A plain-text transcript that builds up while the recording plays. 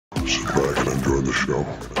Sit back and enjoy the show.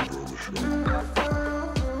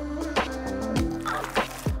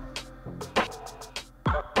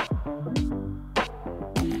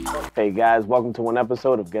 Hey guys, welcome to one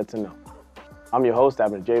episode of Get to Know. I'm your host,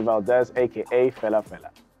 Abner J. Valdez, aka Fela Fela.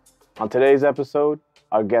 On today's episode,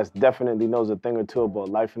 our guest definitely knows a thing or two about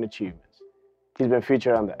life and achievements. He's been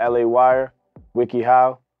featured on the LA Wire,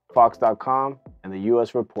 WikiHow, Fox.com, and the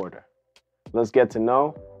US Reporter. Let's get to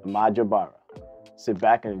know Imad Jbara. Sit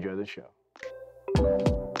back and enjoy the show.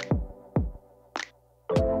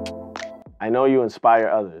 I know you inspire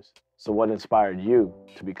others, so what inspired you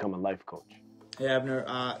to become a life coach? Hey Abner,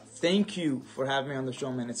 thank you for having me on the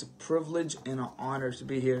show, man. It's a privilege and an honor to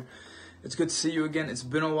be here. It's good to see you again. It's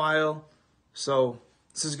been a while, so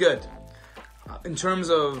this is good. In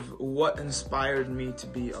terms of what inspired me to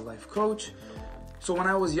be a life coach, so when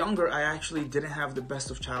I was younger, I actually didn't have the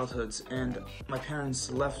best of childhoods, and my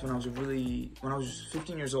parents left when I was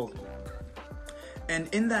 15 years old. And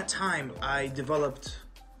in that time, I developed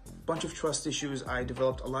a bunch of trust issues. I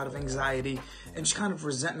developed a lot of anxiety and just kind of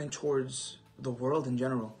resentment towards the world in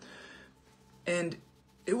general. And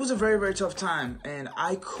it was a very, very tough time, and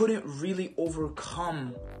I couldn't really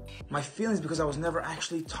overcome my feelings because I was never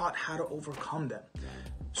actually taught how to overcome them.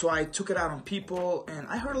 So I took it out on people, and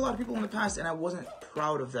I hurt a lot of people in the past, and I wasn't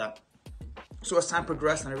proud of that. So as time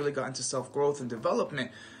progressed and I really got into self-growth and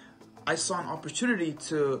development, I saw an opportunity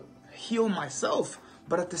to heal myself,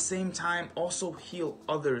 but at the same time also heal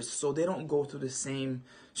others so they don't go through the same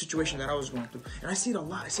situation that I was going through. And I see it a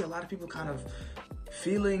lot. I see a lot of people kind of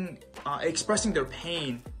expressing their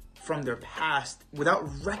pain from their past without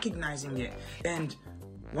recognizing it. And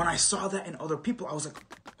when I saw that in other people, I was like,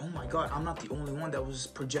 oh my God, I'm not the only one that was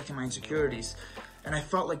projecting my insecurities. And I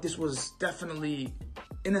felt like this was definitely,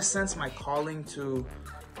 in a sense, my calling to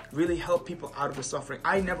really help people out of the suffering.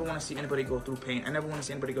 I never want to see anybody go through pain. I never want to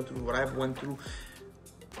see anybody go through what I've went through.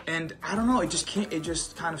 And I don't know, it just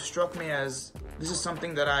kind of struck me as this is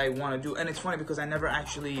something that I want to do. And it's funny because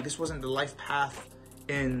this wasn't the life path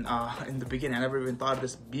in the beginning. I never even thought of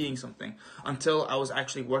this being something until I was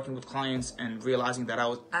actually working with clients and realizing that I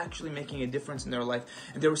was actually making a difference in their life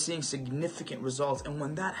and they were seeing significant results. And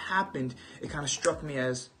when that happened, it kind of struck me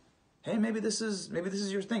as, hey, maybe this is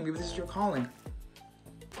your thing. Maybe this is your calling.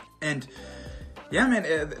 And yeah, man,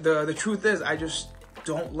 the truth is I just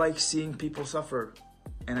don't like seeing people suffer.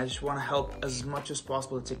 And I just want to help as much as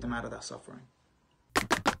possible to take them out of that suffering.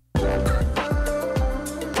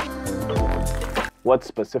 What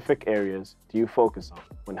specific areas do you focus on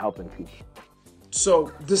when helping people?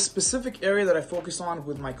 So the specific area that I focus on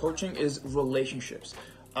with my coaching is relationships.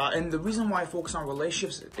 And the reason why I focus on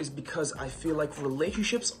relationships is because I feel like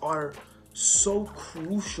relationships are so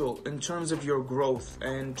crucial in terms of your growth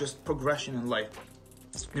and just progression in life.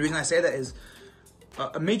 The reason I say that is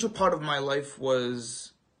a major part of my life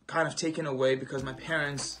was kind of taken away because my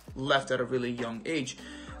parents left at a really young age.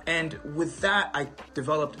 And with that, I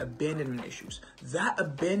developed abandonment issues. That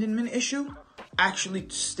abandonment issue actually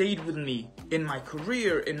stayed with me in my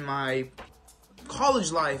career, in my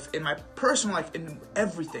college life, in my personal life, in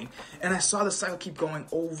everything. And I saw the cycle keep going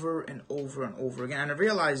over and over and over again. And I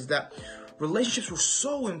realized that relationships were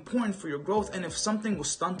so important for your growth. And if something was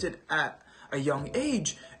stunted at a young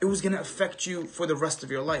age, it was going to affect you for the rest of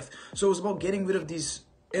your life. So it was about getting rid of these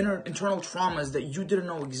internal traumas that you didn't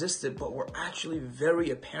know existed, but were actually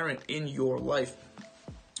very apparent in your life,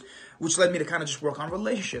 which led me to kind of just work on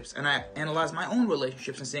relationships. And I analyzed my own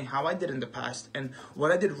relationships and seeing how I did in the past and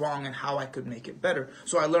what I did wrong and how I could make it better.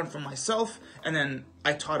 So I learned from myself, and then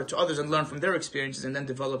I taught it to others and learned from their experiences, and then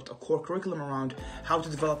developed a core curriculum around how to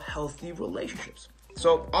develop healthy relationships.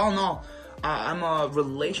 So all in all, I'm a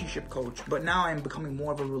relationship coach, but now I'm becoming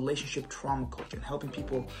more of a relationship trauma coach and helping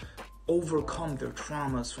people overcome their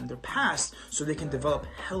traumas from their past so they can develop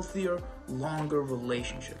healthier, longer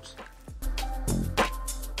relationships.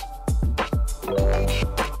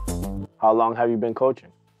 How long have you been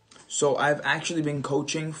coaching? So I've actually been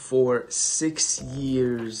coaching for 6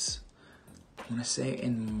 years. I want to say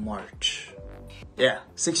in March. Yeah,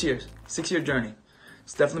 6 years. 6-year journey.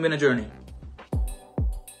 It's definitely been a journey.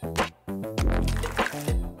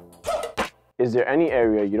 Is there any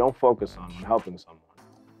area you don't focus on when helping someone?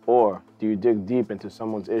 Or do you dig deep into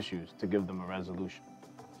someone's issues to give them a resolution?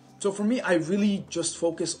 So for me, I really just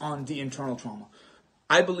focus on the internal trauma.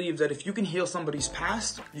 I believe that if you can heal somebody's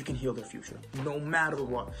past, you can heal their future, no matter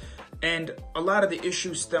what. And a lot of the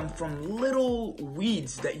issues stem from little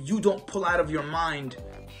weeds that you don't pull out of your mind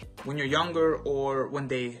when you're younger or when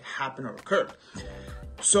they happen or occur.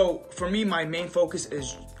 So for me, my main focus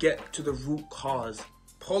is get to the root cause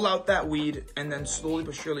pull out that weed and then slowly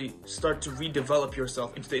but surely start to redevelop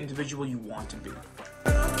yourself into the individual you want to be.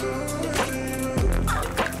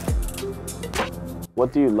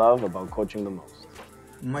 What do you love about coaching the most?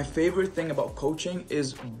 My favorite thing about coaching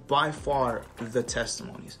is by far the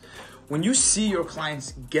testimonies. When you see your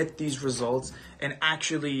clients get these results and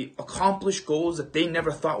actually accomplish goals that they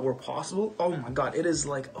never thought were possible, oh my God, it is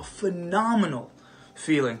like a phenomenal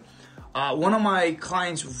feeling. One of my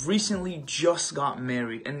clients recently just got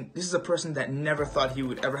married, and this is a person that never thought he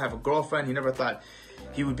would ever have a girlfriend. He never thought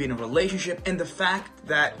he would be in a relationship. And the fact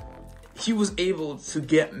that he was able to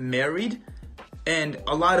get married, and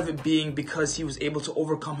a lot of it being because he was able to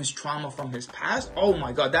overcome his trauma from his past, oh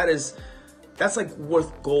my God, that's like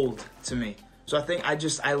worth gold to me. So I think I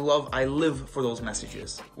live for those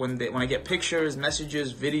messages. When I get pictures,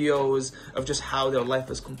 messages, videos of just how their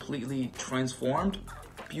life is completely transformed,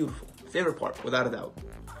 beautiful. Favorite part, without a doubt.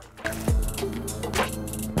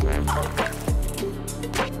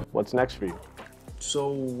 What's next for you? So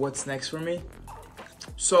what's next for me?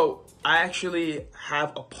 So I actually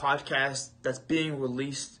have a podcast that's being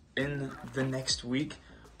released in the next week.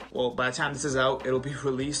 Well, by the time this is out, it'll be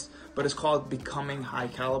released, but it's called Becoming High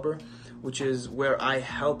Caliber, which is where I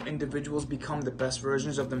help individuals become the best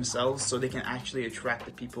versions of themselves so they can actually attract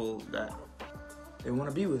the people that they want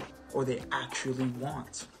to be with or they actually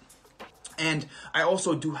want. And I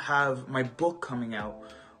also do have my book coming out,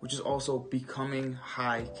 which is also Becoming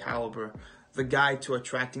High Caliber, the guide to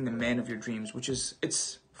attracting the man of your dreams,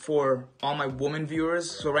 it's for all my woman viewers.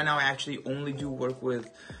 So right now I actually only do work with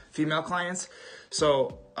female clients.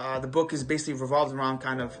 So the book is basically revolved around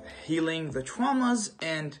kind of healing the traumas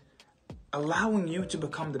and allowing you to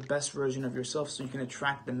become the best version of yourself so you can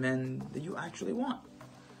attract the men that you actually want.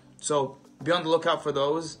 So be on the lookout for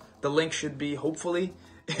those. The link should be hopefully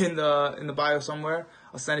in the bio somewhere.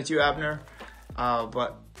 I'll send it to you, Abner.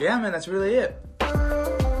 But yeah, man, that's really it.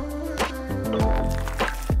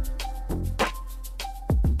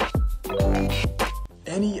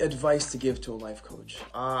 Any advice to give to a life coach?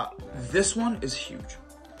 This one is huge.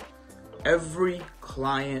 Every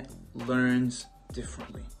client learns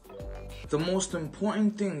differently. The most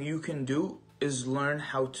important thing you can do is learn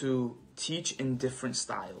how to teach in different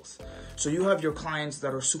styles. So you have your clients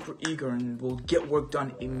that are super eager and will get work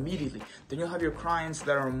done immediately. Then you'll have your clients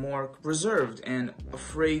that are more reserved and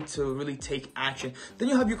afraid to really take action. Then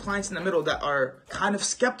you'll have your clients in the middle that are kind of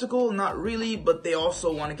skeptical, not really, but they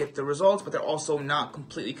also want to get the results, but they're also not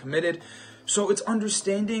completely committed. So it's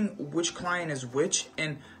understanding which client is which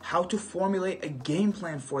and how to formulate a game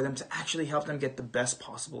plan for them to actually help them get the best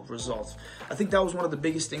possible results. I think that was one of the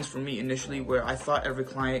biggest things for me initially, where I thought every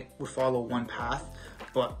client would follow one path,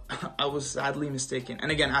 but I was sadly mistaken.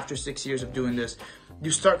 And again, after 6 years of doing this,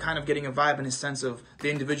 you start kind of getting a vibe and a sense of the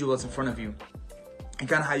individual that's in front of you and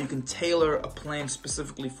kind of how you can tailor a plan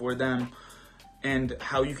specifically for them and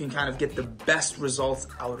how you can kind of get the best results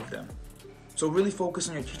out of them. So really focus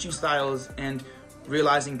on your teaching styles and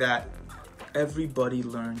realizing that everybody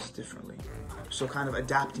learns differently. So kind of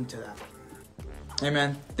adapting to that. Hey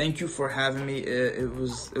man, thank you for having me. It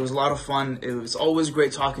was a lot of fun. It was always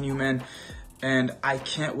great talking to you, man. And I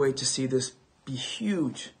can't wait to see this be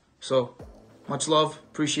huge. So much love,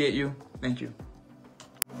 appreciate you. Thank you.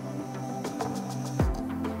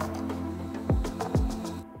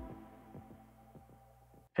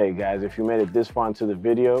 Hey guys, if you made it this far into the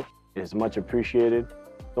video, it is much appreciated.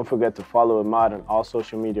 Don't forget to follow Imad on all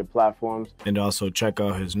social media platforms. And also check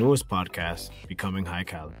out his newest podcast, Becoming High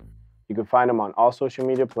Caliber. You can find him on all social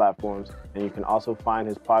media platforms, and you can also find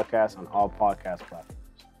his podcast on all podcast platforms.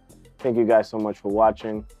 Thank you guys so much for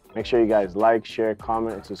watching. Make sure you guys like, share,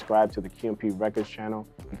 comment, and subscribe to the qmprecords channel,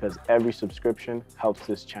 because every subscription helps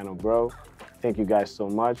this channel grow. Thank you guys so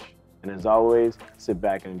much. And as always, sit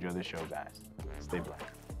back and enjoy the show, guys. Stay blessed.